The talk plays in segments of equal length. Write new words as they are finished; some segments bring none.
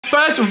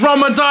First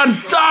Ramadan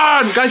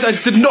done! Guys, I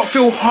did not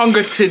feel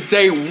hunger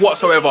today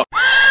whatsoever.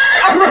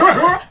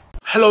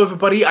 Hello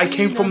everybody, I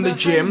came from the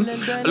gym.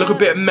 I look a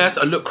bit mess,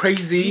 I look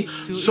crazy.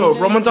 So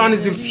Ramadan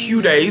is in a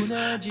few days,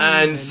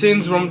 and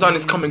since Ramadan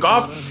is coming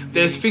up,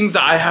 there's things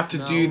that I have to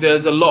do.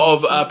 There's a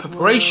lot of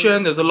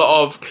preparation, there's a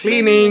lot of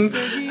cleaning,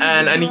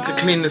 and I need to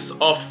clean this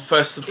off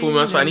first and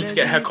foremost. So I need to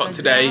get a haircut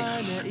today,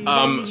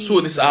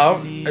 sort this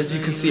out. As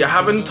you can see, I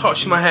haven't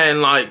touched my hair in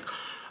like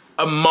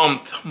a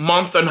month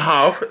and a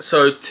half,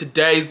 so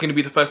today is going to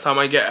be the first time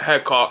I get a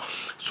haircut,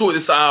 sort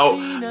this out,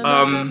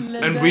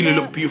 and really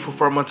look beautiful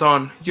for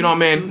Ramadan. You know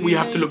what I mean? We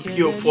have to look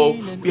beautiful,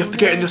 we have to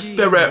get in the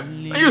spirit.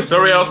 Are you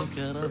serious?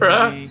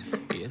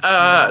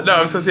 No,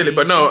 I'm so silly,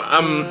 but no,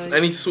 I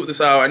need to sort this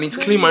out. I need to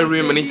clean my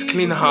room, I need to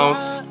clean the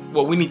house.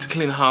 Well, we need to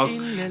clean the house,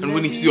 and we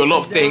need to do a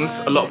lot of things,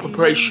 a lot of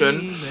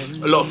preparation,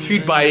 a lot of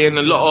food buying,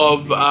 a lot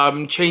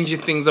of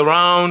changing things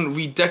around,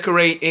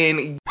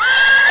 redecorating.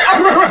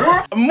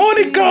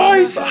 Morning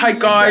guys, hi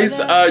guys,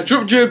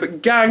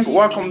 drip gang,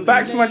 welcome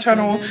back to my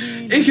channel.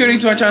 If you're new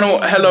to my channel,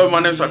 hello,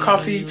 my name's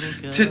Akafi.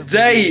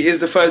 Today is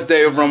the first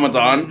day of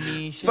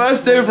Ramadan.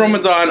 First day of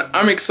Ramadan,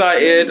 I'm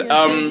excited.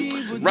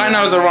 Right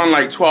now it's around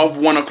like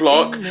 1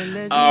 o'clock.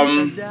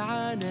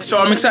 So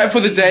I'm excited for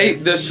the day.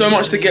 There's so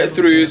much to get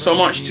through, so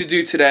much to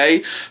do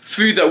today.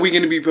 Food that we're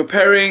going to be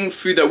preparing,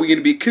 food that we're going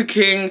to be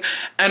cooking,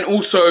 and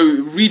also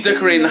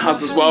redecorating the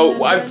house as well.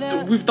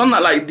 We've done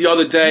that like the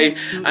other day,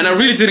 and I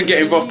really didn't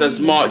get involved as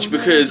much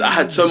because I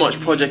had so much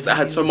projects, I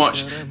had so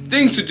much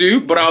things to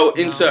do, but I'll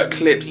insert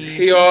clips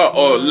here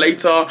or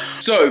later.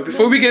 So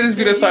before we get this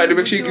video started,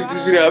 make sure you give this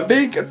video a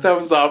big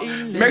thumbs up.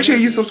 Make sure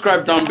you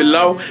subscribe down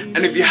below, and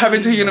if you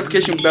haven't turned your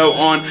notification bell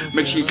on,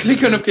 make sure you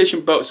click your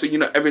notification bell so you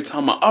know every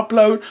time I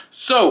upload.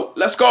 So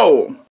let's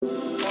go.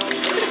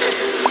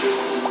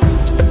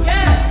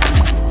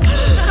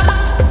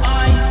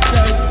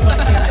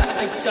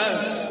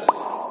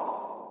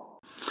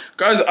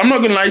 Guys, I'm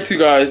not gonna lie to you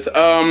guys,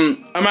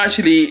 I'm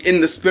actually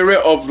in the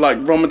spirit of like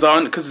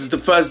Ramadan because it's the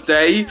first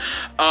day.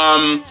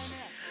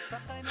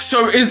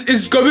 So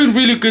it's going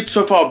really good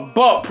so far,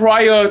 but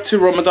prior to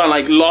Ramadan,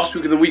 like last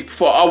week or the week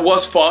before, I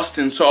was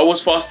fasting. So I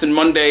was fasting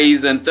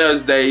Mondays and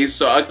Thursdays,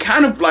 so I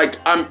kind of like,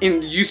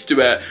 used to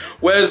it.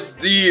 Whereas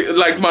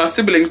my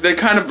siblings, they're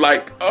kind of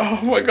like,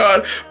 oh my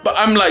god, but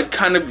I'm like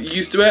kind of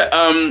used to it.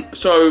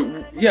 So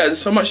yeah, there's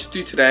so much to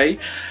do today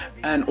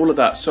and all of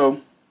that, so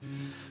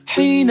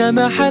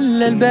حينما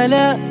حل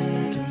البلاء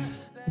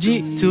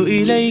جئت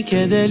إليك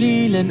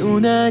ذليلا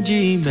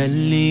أناجي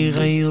من لي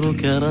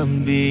غيرك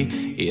ربي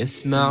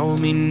يسمع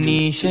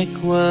مني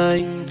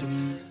شكواي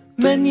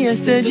من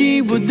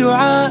يستجيب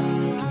الدعاء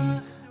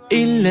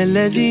إلا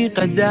الذي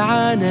قد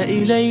دعانا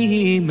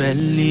إليه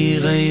من لي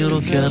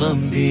غيرك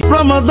ربي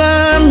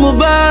رمضان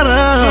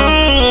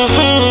مبارك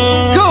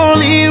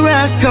كوني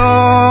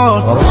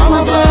records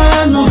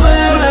رمضان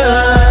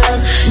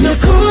مبارك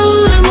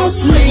لكل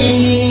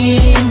مسلم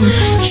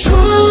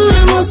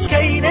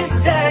كي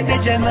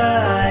نزداد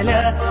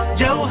جمالا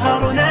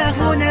جوهرنا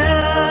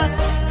هنا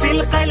في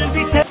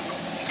القلب.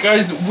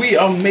 Guys, we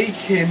are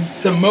making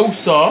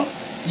samosa.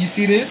 You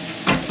see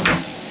this?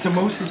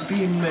 Samosa is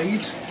being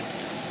made.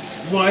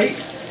 White.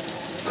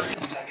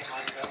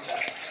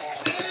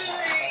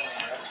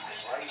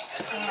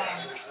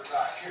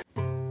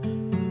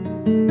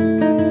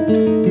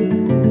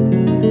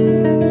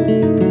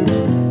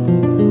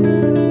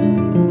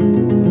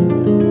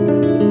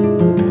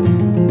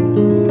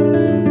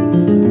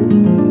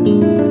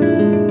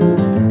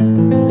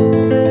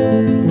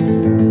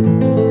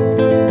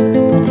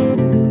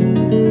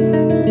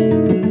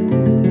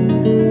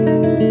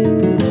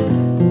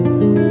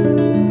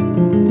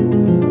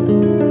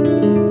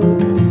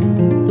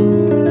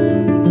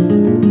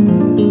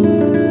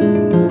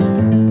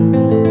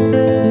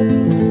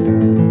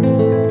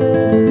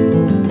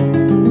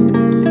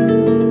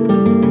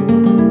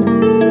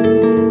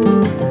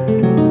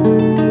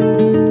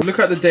 Look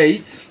at the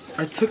dates.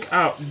 I took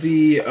out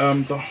the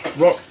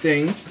rock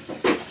thing,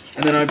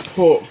 and then I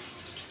put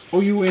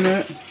oil in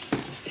it,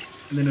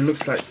 and then it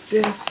looks like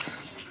this.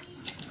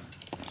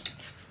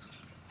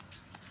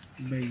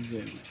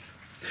 Amazing.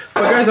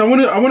 But guys, I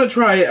wanna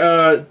try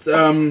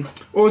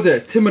what was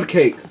it? Timid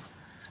cake.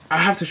 I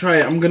have to try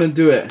it. I'm gonna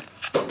do it.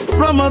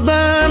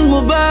 Ramadan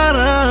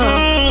Mubarak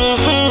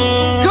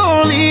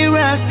Koli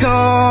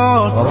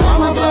records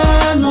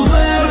Ramadan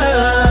Mubarak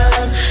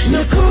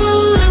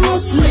لكل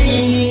مسلم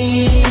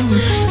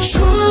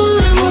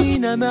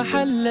حينما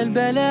حل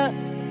البلاء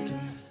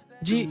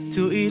جئت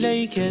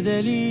إليك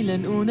ذليلا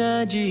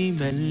أناجي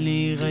من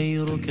لي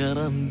غيرك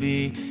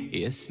ربي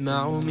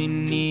يسمع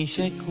مني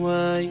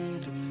شكواي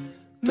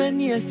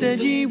من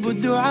يستجيب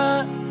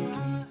الدعاء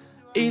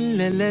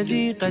إلا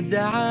الذي قد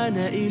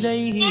دعانا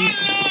إليه.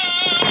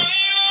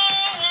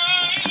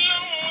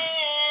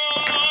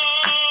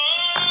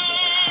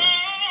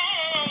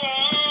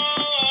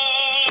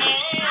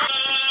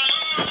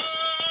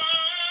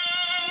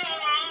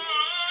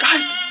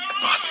 Guys,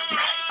 pause your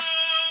breaks.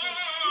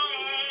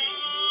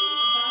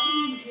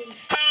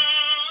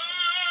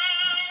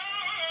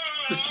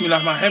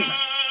 Bismillahirrahmanirrahim.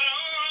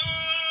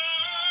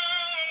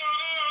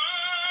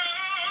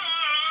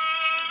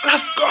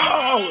 Let's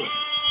go!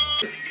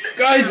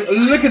 Guys,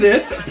 look at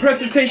this.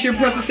 Presentation.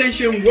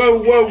 Whoa,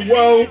 whoa,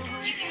 whoa.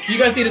 You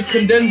guys see this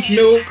condensed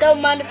milk?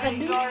 Don't mind if I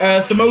do.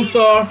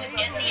 Samosa,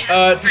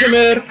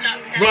 timir,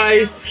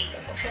 rice,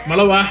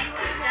 malawa,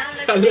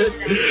 salad.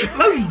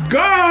 Let's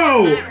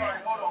go!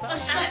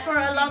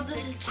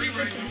 This is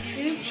cheaper to be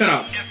true. Shut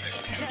up.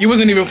 You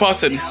wasn't even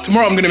fasting.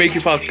 Tomorrow I'm gonna make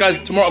you fast. Guys,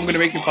 tomorrow I'm gonna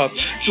make you fast.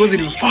 You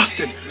wasn't even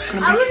fasting.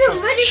 I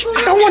wasn't ready for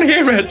I don't want to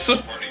hear it. Because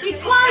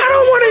I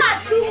don't want it.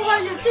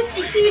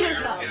 250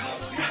 kilos out.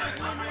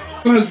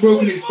 Who has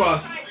broken his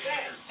fast?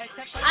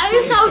 I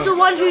guess I was the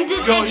one who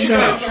did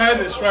extra. Try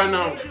this right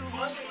now.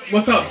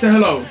 What's up? Say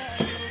hello.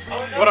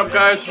 What up,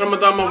 guys?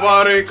 Ramadan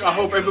Mubarak. I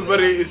hope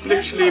everybody is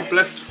literally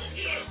blessed.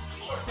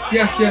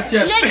 Yes. Next.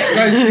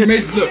 Guys, you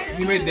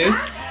made this.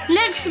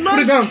 Next Put it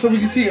month. down so we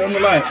can see it on the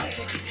light.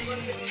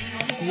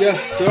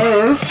 Yes,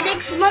 sir.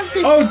 Next month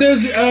is. Oh,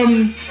 there's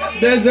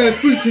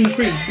fruits in the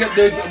fridge. Get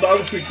the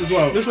other fruits as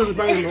well. This one's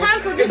banging. It's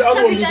time for this the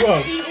other tummy ones as back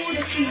well. to eat all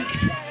the food.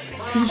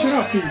 Can you shut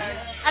up,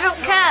 please? I don't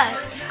care.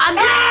 I'm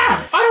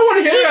just. I don't want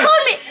to hear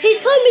it. He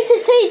told me to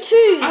tell you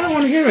true. I don't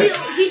want to hear it.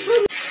 He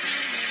told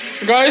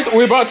me. Guys,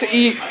 we're about to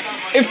eat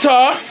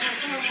Iftar.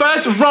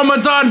 First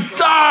Ramadan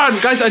done.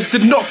 Guys, I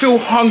did not feel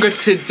hunger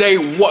today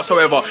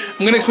whatsoever.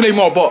 I'm gonna explain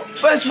more, but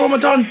first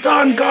Ramadan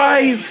done,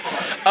 guys.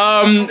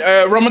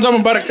 Ramadan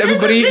Mubarak to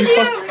everybody who's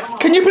fast.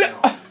 Can you play?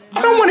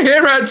 I don't want to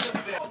hear it.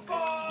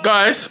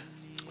 Guys,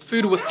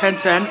 food was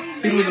 10-10.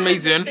 Food was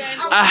amazing.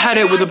 I had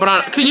it with a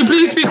banana. Can you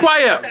please be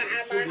quiet?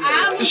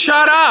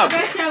 Shut up.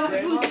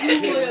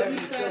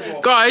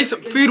 Guys,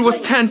 food was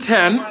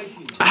 10-10.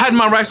 I had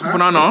my rice with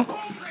banana.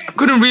 I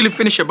couldn't really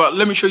finish it, but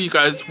let me show you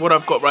guys what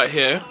I've got right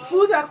here.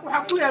 Fruit.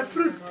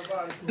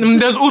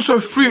 There's also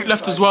fruit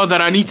left as well that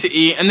I need to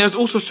eat, and there's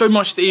also so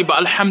much to eat, but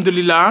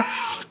alhamdulillah.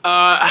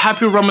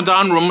 Happy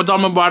Ramadan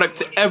Mubarak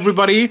to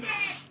everybody.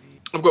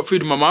 I've got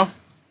food in my mouth.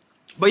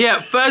 But yeah,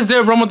 first day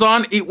of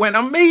Ramadan, it went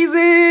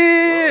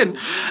amazing.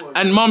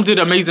 And mom did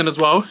amazing as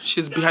well.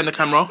 She's behind the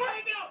camera.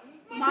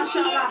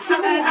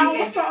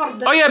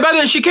 Oh yeah, by the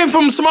way, she came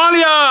from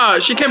Somalia.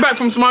 She came back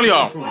from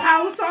Somalia.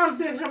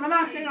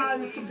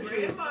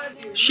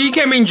 She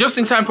came in just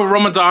in time for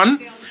Ramadan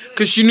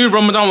because she knew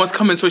Ramadan was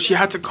coming, so she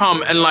had to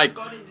come and like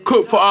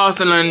cook for us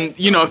and then,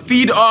 you know,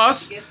 feed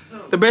us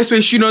the best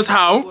way she knows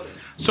how.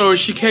 So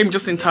she came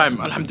just in time,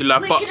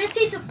 alhamdulillah. Wait, but can I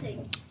say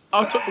something?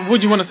 what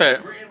do you want to say?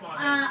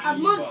 A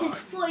month is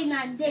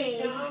 49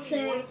 days,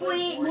 so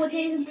 48 more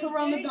days until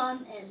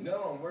Ramadan ends.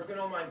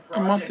 A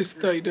month is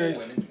 30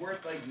 days.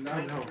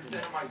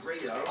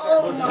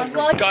 Oh my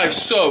god.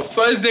 Guys, so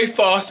first day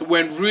fast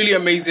went really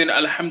amazing,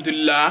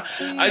 alhamdulillah.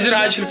 I didn't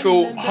actually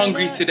feel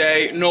hungry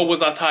today, nor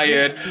was I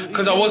tired,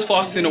 because I was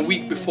fasting a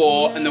week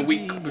before and the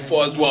week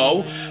before as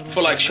well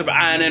for like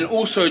Shab'an and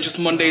also just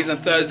Mondays and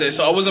Thursdays,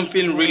 so I wasn't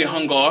feeling really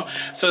hunger.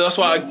 So that's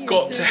why I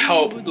got to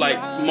help like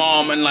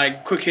mom and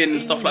like cooking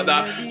and stuff like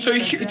that. So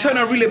it turned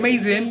out really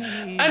amazing.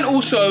 And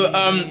also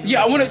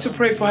yeah, I wanted to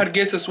pray for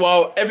Hargeisa as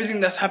well. Everything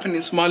that's happened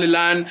in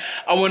Somaliland,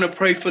 I want to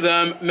pray for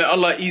them. May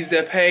Allah ease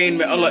their pain,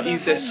 may Allah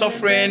ease their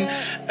suffering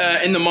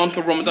in the month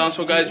of Ramadan.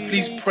 So guys,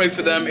 please pray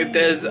for them. If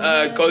there's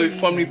a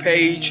GoFundMe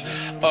page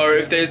or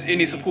if there's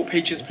any support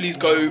pages, please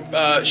go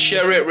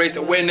share it, raise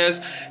awareness,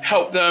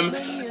 help them.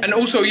 And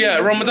also yeah,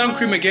 Ramadan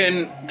cream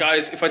again,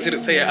 guys, if I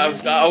didn't say it,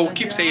 I'll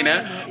keep saying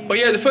it. But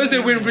yeah, the first day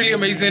went really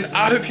amazing.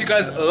 I hope you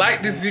guys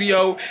liked this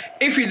video.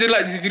 If you did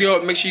like this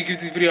video, make sure you give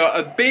this video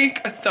a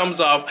big thumbs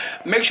up.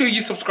 Make sure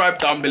you subscribe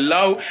down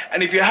below,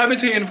 and if you haven't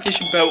turned your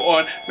notification bell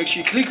on, make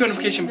sure you click on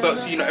notification bell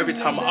so you know every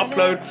time I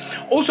upload.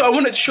 Also, I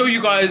wanted to show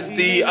you guys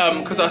the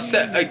because I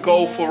set a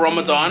goal for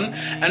Ramadan,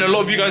 and a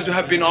lot of you guys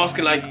have been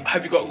asking like,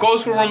 have you got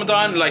goals for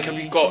Ramadan? Like, have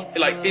you got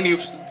like any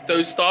of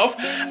those stuff?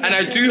 And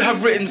I do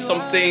have written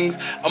some things.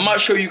 I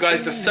might show you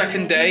guys the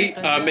second day,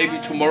 maybe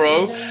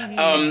tomorrow,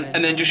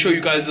 and then just show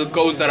you guys the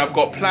goals that I've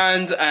got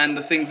planned and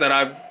the things that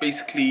I've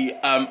basically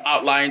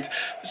outlined,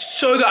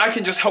 so that I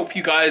can just help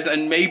you guys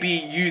and maybe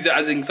use it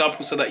as an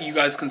example so that you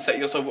guys can set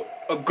yourself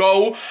a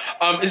goal.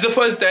 It's the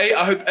first day.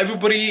 I hope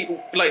everybody,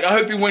 like, I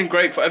hope it went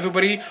great for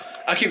everybody.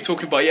 I keep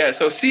talking, but yeah,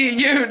 so see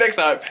you next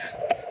time.